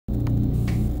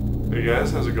Hey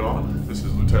guys, how's it going? This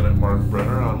is Lieutenant Mark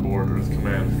Brenner on board Earth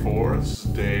Command 4. It's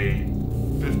day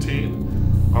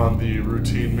 15 on the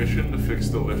routine mission to fix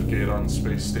the lift gate on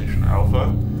Space Station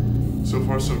Alpha. So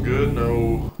far so good,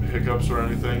 no hiccups or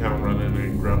anything, haven't run into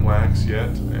any Grimlaks yet,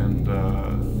 and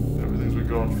everything's been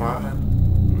going fine.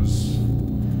 It was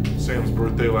Sam's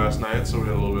birthday last night, so we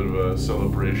had a little bit of a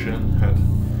celebration. Had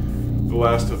the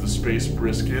last of the space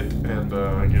brisket, and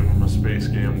I gave him a space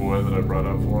Game Boy that I brought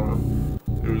up for him.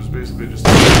 It was basically just...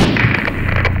 Hey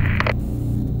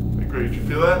Greg, did you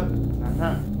feel that?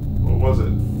 Uh-huh. What was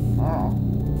it? Oh.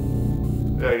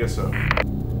 Yeah, I guess so.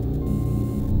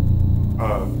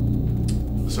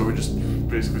 So we just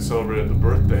basically celebrated the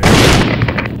birthday.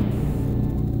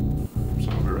 So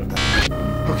I'll be right back.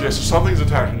 Okay, so something's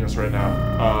attacking us right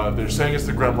now. They're saying it's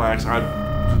the Grimlaks.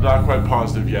 I'm not quite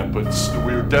positive yet, but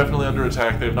we're definitely under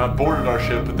attack. They have not boarded our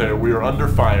ship, but we are under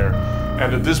fire.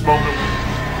 And at this moment...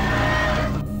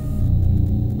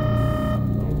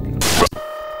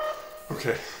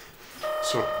 Okay,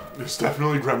 so it's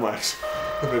definitely Grimlaks,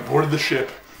 and they boarded the ship,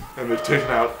 and they've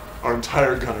taken out our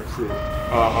entire gunner crew.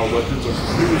 Our weapons are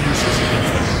completely useless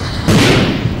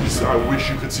against them. I wish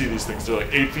you could see these things. They're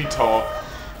like 8 feet tall,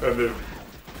 and they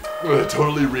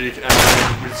totally reek. And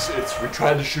we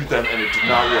tried to shoot them, and it did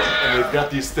not work. And they've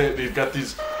got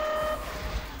these.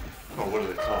 Oh, what are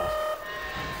they called?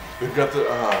 They've got the.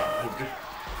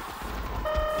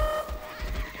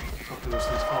 What are those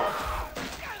things called?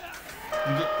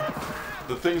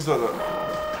 The things that are...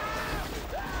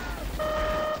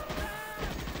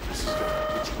 This is good.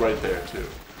 It's right there, too.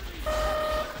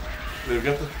 They've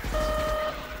got the...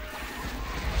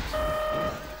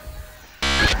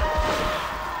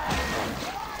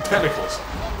 Tentacles.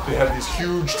 They have these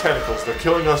huge tentacles. They're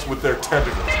killing us with their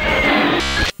tentacles.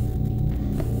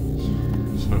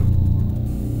 So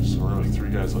there's only like 3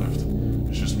 guys left.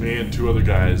 It's just me and 2 other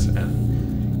guys, and...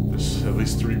 There's at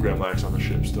least 3 Grimlaks on the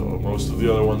ship still. Most of the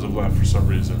other ones have left for some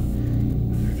reason.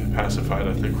 I think they pacified.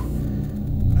 I think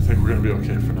we're gonna be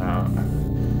okay for now.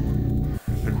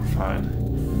 I think we're fine.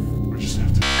 We just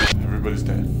have to... Everybody's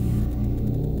dead.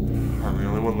 I'm the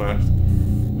only one left.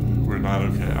 We're not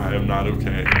okay. I am not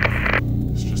okay.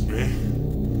 It's just me.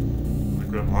 The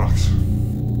Grimlaks.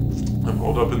 I'm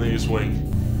holed up in the East Wing.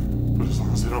 But as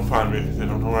long as they don't find me, they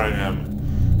don't know where I am.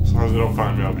 As long as they don't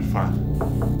find me, I'll be fine.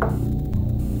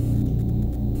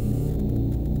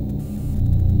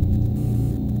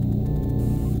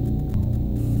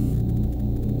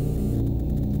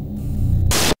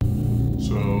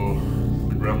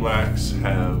 Grimlaks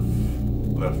have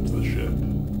left the ship,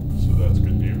 so that's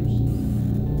good news.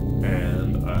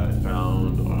 And I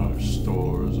found our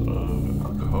stores of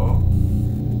alcohol,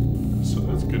 so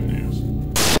that's good news.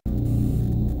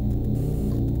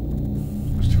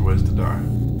 There's 2 ways to die.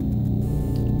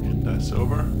 You can die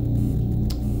sober,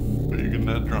 or you can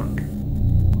die drunk.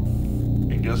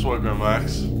 And guess what,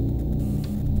 Grimlaks?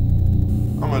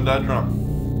 I'm gonna die drunk.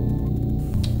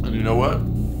 And you know what?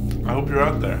 I hope you're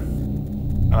out there.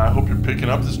 And I hope you're picking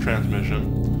up this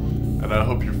transmission, and I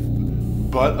hope your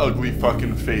butt ugly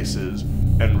fucking faces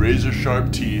and razor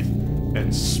sharp teeth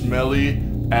and smelly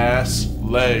ass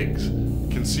legs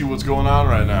can see what's going on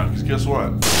right now, because guess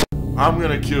what? I'm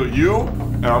gonna kill you,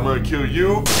 and I'm gonna kill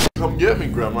you. Come get me,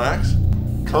 Grimlaks.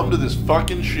 Come to this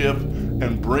fucking ship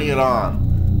and bring it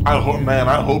on. I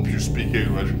hope you speak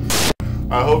English.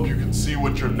 I hope you can see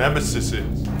what your nemesis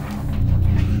is,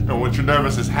 and what your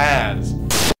nemesis has.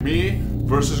 Me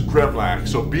versus Grimlak.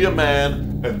 So be a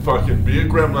man and fucking be a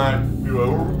Grimlak. Be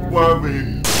like, why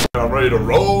me? And I'm ready to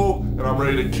roll and I'm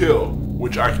ready to kill.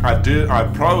 Which I did. I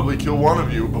probably killed one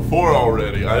of you before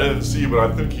already. I didn't see, but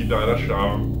I think he died. I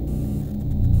shot him.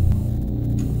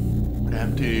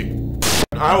 Empty. And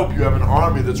I hope you have an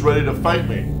army that's ready to fight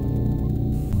me.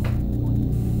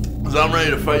 Because I'm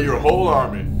ready to fight your whole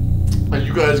army. And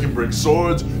you guys can bring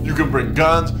swords, you can bring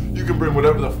guns, you can bring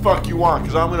whatever the fuck you want,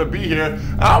 because I'm going to be here, and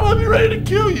I'm going to be ready to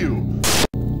kill you!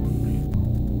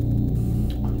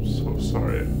 I'm so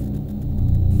sorry.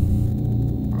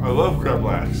 I love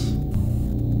Grimlaks.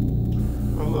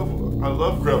 I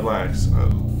love Grimlaks.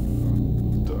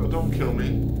 Don't kill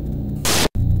me.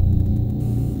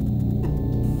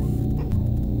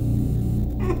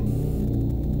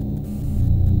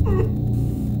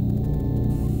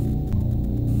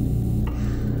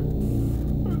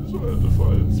 I just wanted to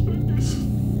find space.